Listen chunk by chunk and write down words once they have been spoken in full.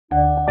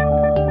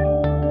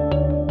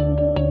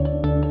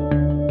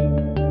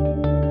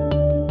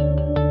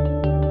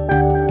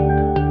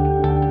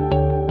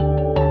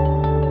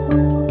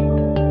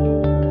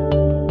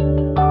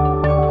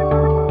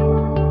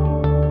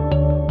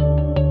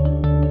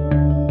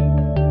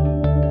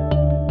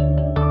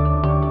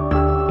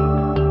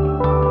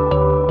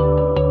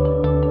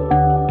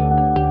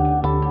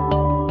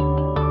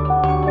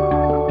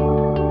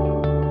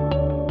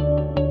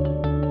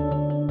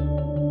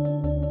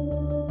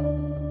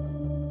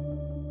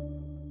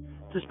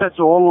Dispatch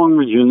to all long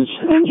range units.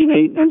 Engine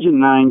 8, Engine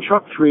 9,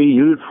 Truck 3,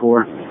 Unit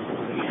 4.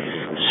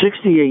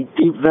 68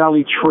 Deep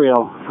Valley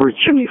Trail for a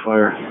chimney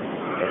fire.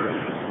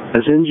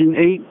 That's Engine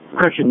 8,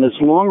 correction, that's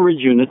long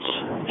range units.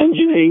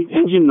 Engine 8,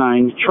 Engine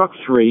 9, Truck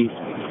 3,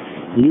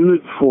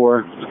 Unit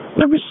 4,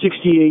 number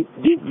 68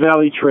 Deep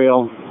Valley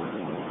Trail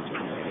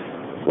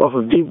off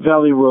of Deep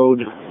Valley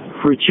Road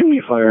for a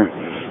chimney fire.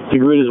 The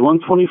grid is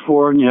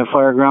 124 and you have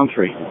fire ground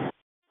 3.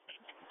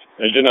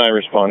 Engine 9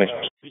 responding.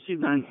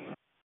 Received 9.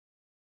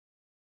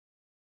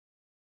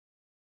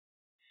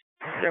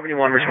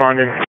 71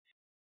 responding.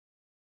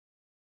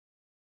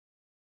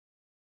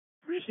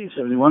 Received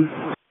 71.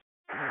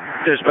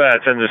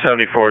 Dispatch, Engine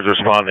 74 is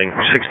responding.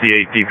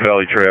 68 Deep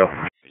Valley Trail.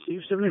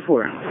 Received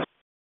 74.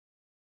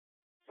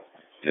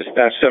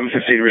 Dispatch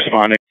 715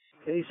 responding.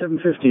 Okay,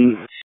 715.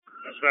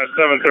 Dispatch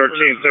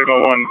 713,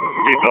 signal 1,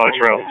 Deep Valley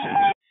Trail.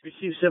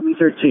 Received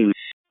 713.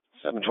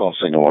 712,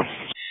 signal 1.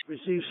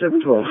 Received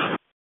 712.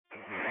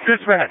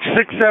 Dispatch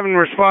 67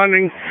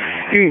 responding.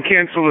 You can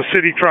cancel the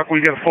city truck. We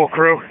got a full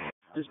crew.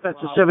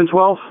 Dispatch to 712.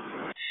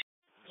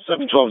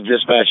 712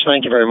 dispatch,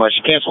 thank you very much.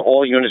 Cancel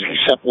all units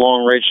except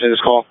long range to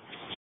this call.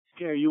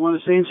 Okay, you want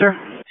to say, sir?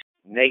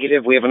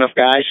 Negative, we have enough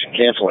guys.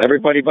 Cancel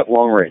everybody but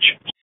long range.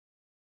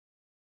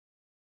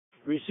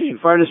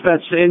 Received. Fire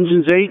dispatch to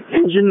engines 8,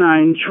 engine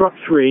 9, truck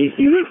 3,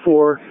 unit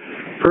 4,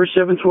 per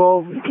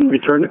 712, you can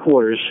return to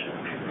quarters.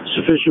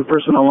 Sufficient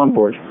personnel on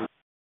board.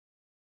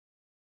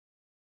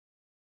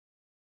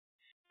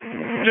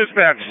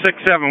 Dispatch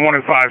 67, 1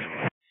 and 5.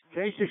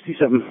 Okay,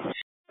 67.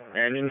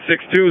 Engine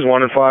 62 is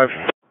 1 and 5.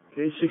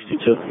 Okay,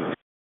 62.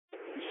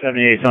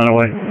 78's on the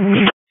way.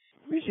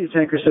 Received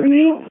tanker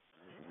 78.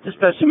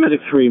 Dispatch to medic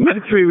 3.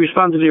 Medic 3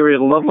 respond to the area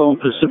of Ludlow and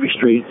Pacific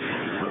Street.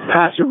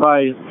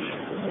 Passerby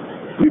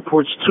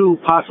reports 2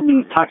 possibly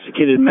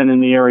intoxicated men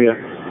in the area.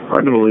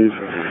 Hard to believe.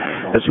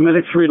 That's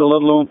medic 3 to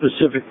Ludlow and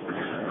Pacific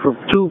for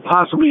 2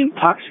 possibly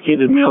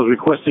intoxicated males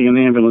requesting an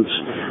ambulance.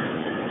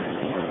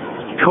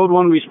 Code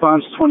 1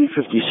 response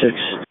 2056.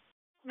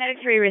 Medic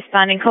 3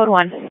 responding, code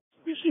 1.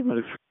 Received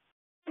medic 3.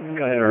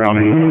 Go ahead,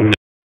 Romy.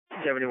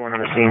 71 on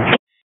the scene.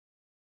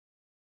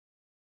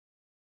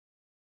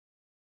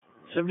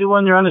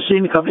 71, you're on the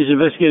scene. The company's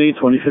investigating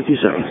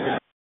 2057.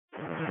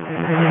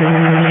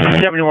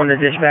 71 to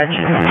dispatch.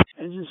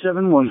 Engine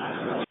 71.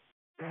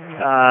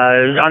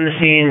 On the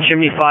scene,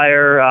 chimney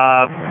fire,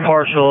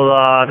 partial,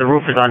 the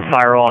roof is on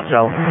fire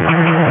also.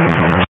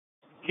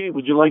 Okay,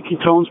 would you like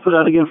your tones put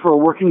out again for a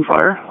working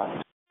fire?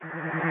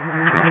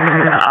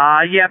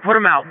 Yeah, put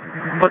them out.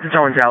 Put the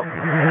tones out.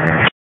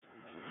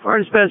 Fire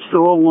dispatch to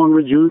all long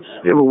range units.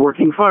 We have a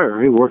working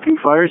fire. A working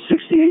fire,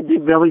 68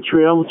 Deep Valley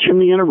Trail,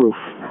 chimney and a roof.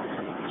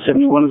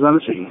 71 is on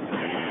the scene.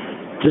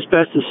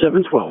 Dispatch to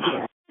 712.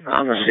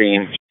 On the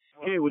scene.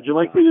 Okay, would you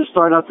like me to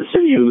start out the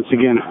city units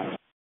again?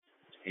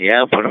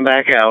 Yeah, put them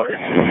back out.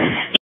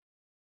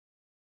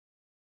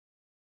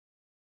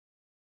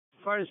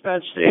 Fire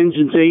dispatch to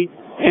engines 8,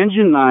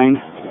 engine 9,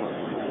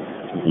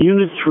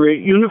 unit 3,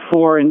 unit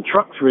 4, and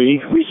truck 3.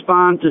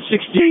 Respond to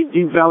 68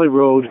 Deep Valley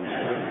Road,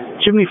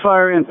 chimney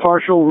fire and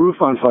partial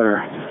roof on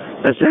fire.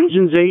 That's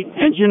engines 8,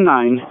 engine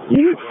 9,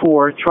 unit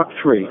 4, truck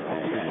 3.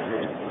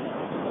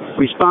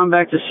 Respond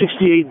back to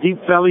 68 Deep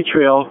Valley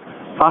Trail,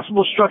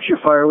 possible structure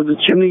fire with the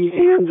chimney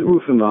and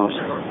roof involved.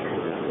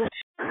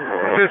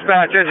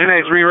 Dispatch, engine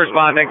 8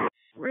 responding.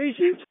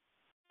 Received.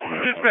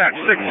 Dispatch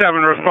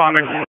 67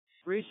 responding.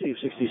 Received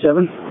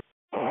 67.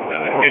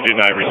 Engine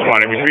 9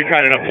 responding. Would you be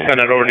kind enough to send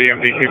that over to the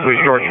MDT,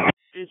 please, George?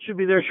 It should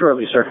be there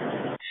shortly, sir.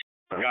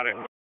 Got it.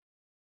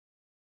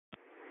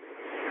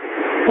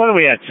 What are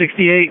we at,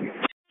 68?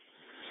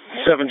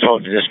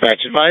 712 to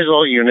dispatch. Advise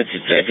all units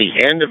it's at the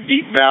end of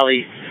Deep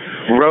Valley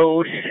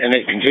Road, and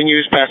it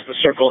continues past the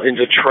circle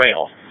into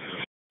trail.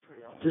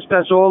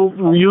 Dispatch all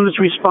units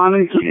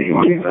responding to...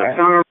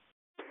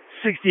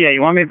 68,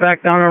 you want me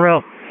back down the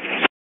road?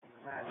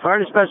 Fire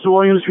dispatch to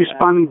all units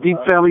responding Deep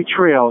Valley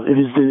Trail. It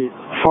is the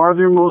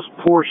farthermost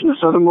portion, the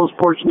southernmost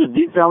portion of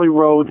Deep Valley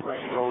Road.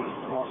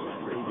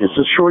 It's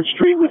a short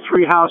street with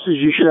 3 houses.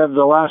 You should have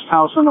the last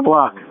house on the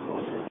block.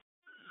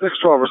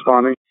 612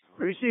 responding.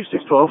 Receive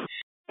 612.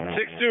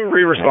 62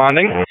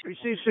 re-responding.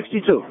 Receive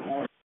 62.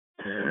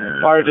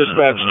 Fire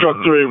dispatch, truck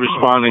 3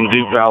 responding,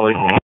 Deep Valley.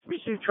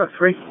 Receive truck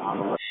 3.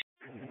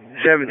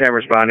 710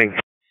 responding.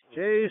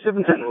 Okay,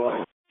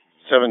 710.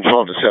 712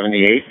 to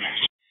 78.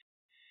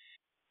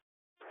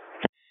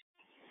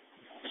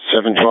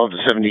 712 to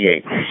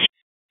 78.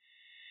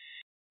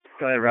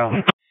 Go ahead, Ralph.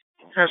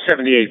 Have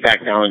 78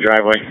 back down the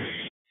driveway.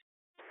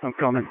 I'm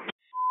coming.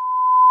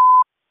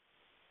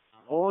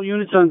 All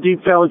units on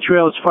Deep Valley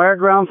Trail, it's fire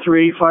ground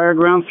 3, fire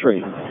ground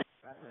 3.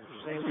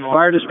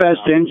 Fire dispatch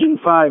to engine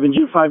 5.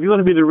 Engine 5, you want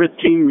to be the RIT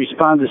team,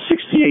 respond to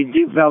 68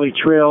 Deep Valley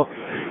Trail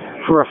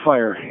for a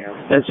fire.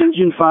 That's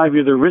engine 5,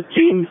 you're the RIT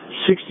team,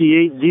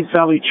 68 Deep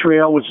Valley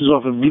Trail, which is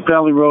off of Deep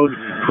Valley Road,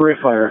 for a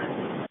fire.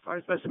 Fire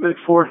dispatch to medic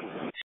 4.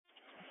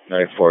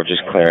 Medic 4,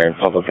 just clearing,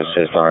 public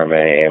assist,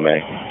 RMA, AMA.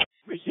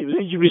 Receive.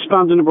 Engine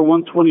respond to number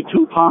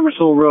 122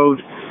 Palmersville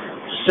Road,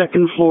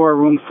 second floor,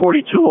 room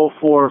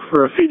 4204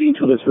 for a feeding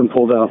tube that's been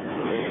pulled out.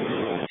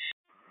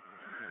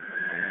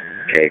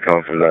 Okay,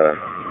 coming from the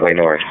way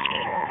north.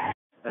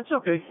 That's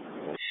okay.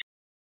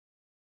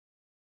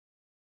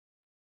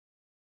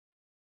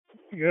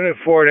 Unit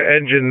 4 to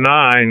Engine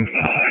 9.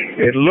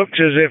 It looks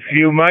as if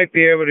you might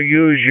be able to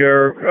use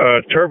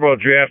your turbo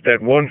draft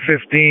at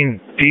 115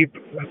 Deep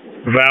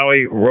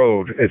Valley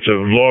Road. It's a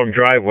long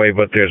driveway,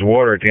 but there's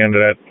water at the end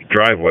of that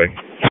driveway.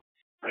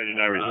 Engine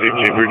 9 received,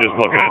 Chief. We're just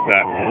looking at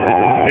that.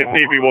 If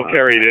need be, we'll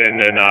carry it in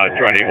and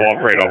try to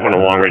operate off on a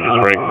long-range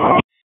spring.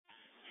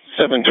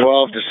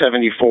 712 to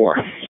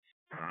 74.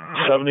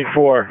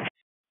 74.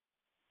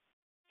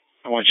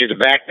 I want you to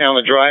back down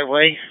the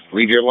driveway,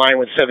 leave your line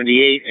with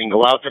 78, and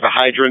go out to the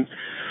hydrant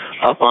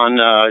up on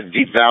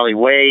Deep Valley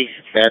Way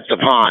at the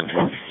pond.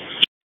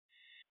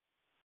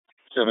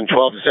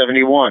 712 to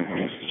 71.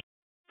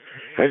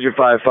 Engine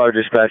 5, Fire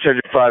Dispatch.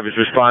 Engine 5 is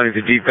responding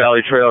to Deep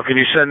Valley Trail. Can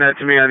you send that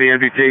to me on the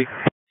NBT?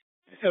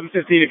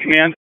 715 to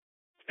command.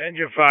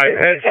 Engine 5,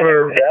 head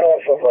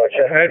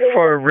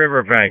for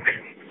Riverbank,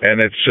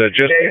 and it's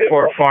just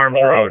before Farms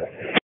Road.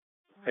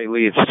 Hey,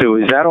 Lee, it's Stu.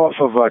 Is that off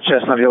of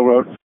Chestnut Hill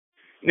Road?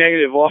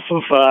 Negative, off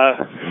of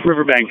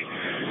Riverbank.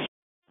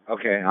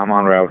 Okay, I'm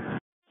en route.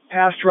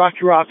 Past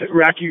Rocky Rapids.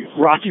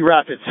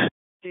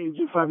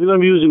 Engine 5, you're going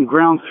to be using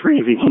ground 3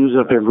 if you can use it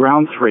up there,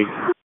 ground 3.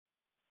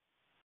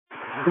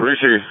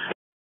 Receive.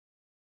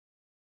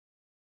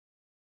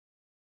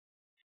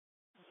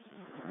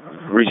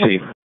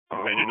 Receive.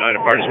 Engine 9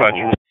 at Fire Dispatch.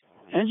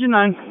 Engine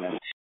 9.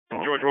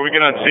 George, when we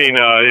get on scene,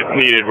 if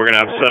needed, we're going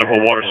to have to set up a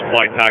water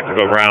supply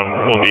tactical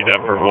round. We'll need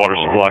that for water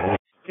supply.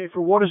 Okay,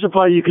 for water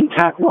supply, you can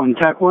tack 1.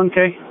 Tack 1,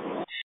 okay?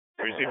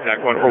 Receive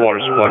TAC 1 for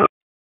water supply.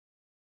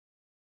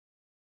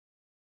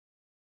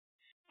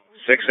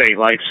 6-8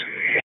 lights.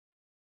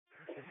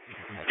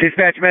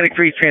 Dispatch Medic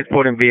 3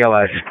 transporting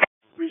BLS.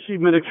 Receive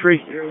Medic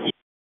 3.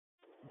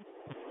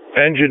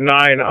 Engine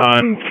 9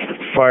 on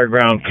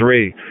Fireground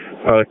 3.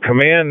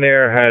 Command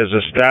there has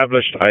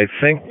established, I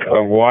think,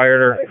 a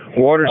water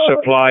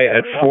supply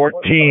at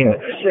 14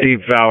 Deep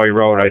Valley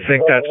Road. I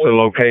think that's the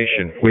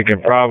location. We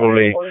can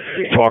probably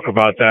talk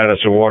about that as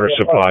a water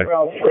supply.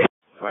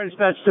 Fire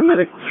Dispatch to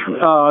Medic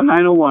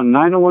 901.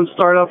 901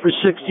 start out for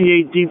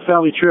 68 Deep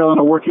Valley Trail on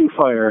a working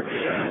fire.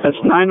 That's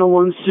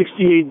 901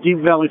 68 Deep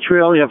Valley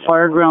Trail. You have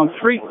Fireground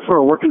 3 for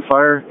a working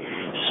fire.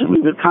 So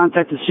we've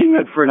contacted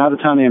CMED for an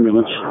out-of-town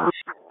ambulance.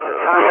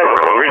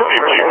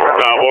 Receive, Chief.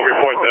 We'll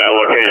report to that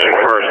location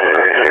first,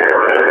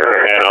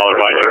 and I'll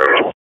advise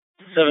you.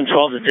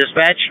 712 to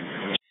dispatch.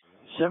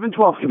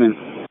 712, come in.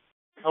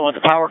 I want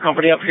the power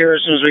company up here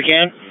as soon as we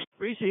can.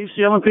 Receive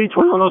CLMP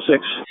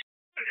 2106.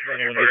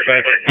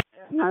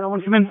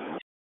 901, come in.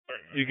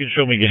 You can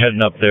show me you're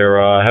heading up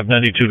there. Have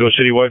 92 go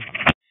citywide.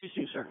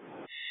 Receive, sir.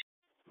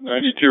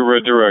 92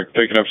 red direct,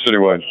 taking up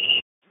citywide.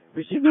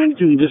 Receive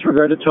 92,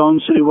 disregard the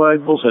tone,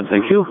 citywide, bullseye,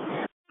 thank you.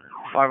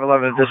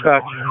 511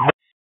 dispatch.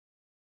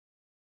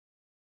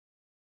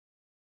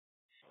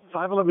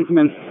 511, come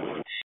in.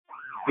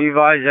 Be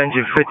advised,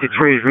 engine 53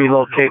 is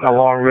relocating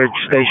along Ridge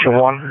Station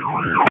 1.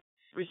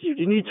 Received.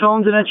 Do you need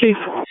tones in that, Chief?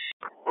 Unit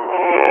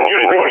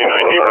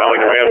 29, Deep Valley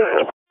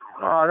Command.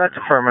 That's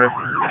affirmative.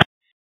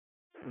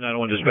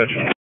 901 dispatch.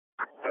 Unit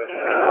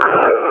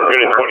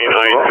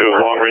 29 to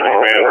Long Ridge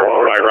Command,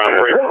 Fireground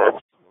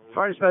 3.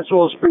 Fire Dispatch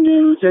Oil Spring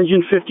Units.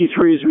 Engine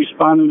 53 is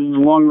responding to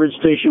Long Ridge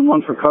Station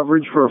 1 for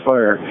coverage for a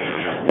fire.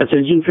 That's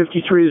Engine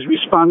 53 is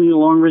responding to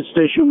Long Ridge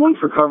Station 1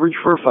 for coverage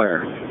for a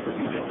fire.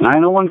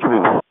 901, come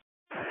in.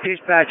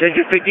 Dispatch,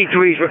 engine 53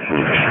 is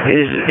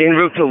en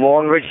route to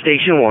Long Ridge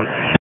Station 1.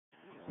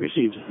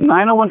 Received.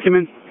 901, come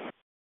in.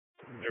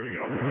 There we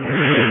go.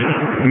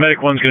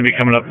 Medic 1's going to be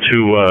coming up to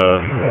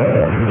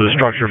the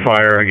structure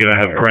fire. I'm going to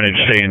have Greenwich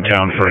stay in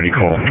town for any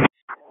call.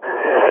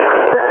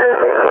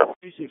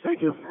 Received,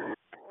 thank you.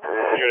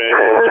 Unit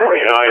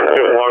 29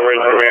 to Long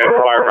Ridge Command,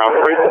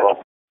 Fireground 3.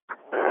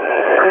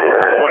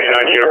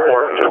 29 Unit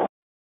 4.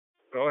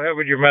 Go ahead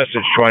with your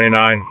message,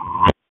 29.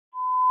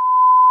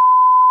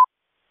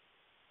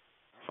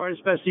 Fire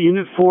Dispatch to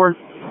Unit 4.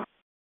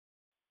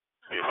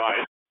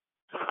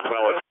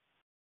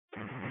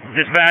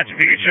 Dispatch, if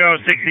you could show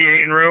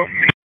 68 en route.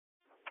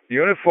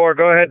 Unit 4,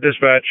 go ahead,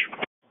 dispatch.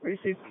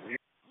 Received.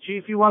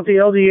 Chief, you want the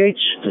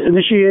LDH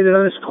initiated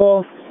on this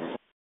call?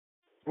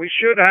 We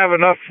should have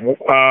enough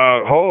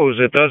hose.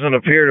 It doesn't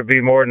appear to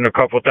be more than a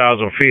couple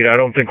thousand feet. I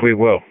don't think we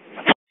will.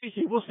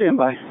 Received. We'll stand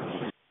by.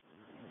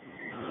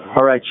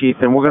 All right, Chief,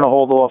 and we're going to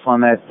hold off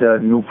on that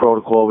new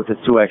protocol with the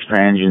 2 extra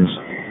engines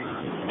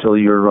until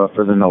you're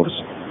further notice.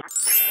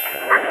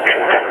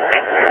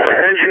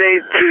 Engine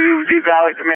 8 to Deep Valley Command.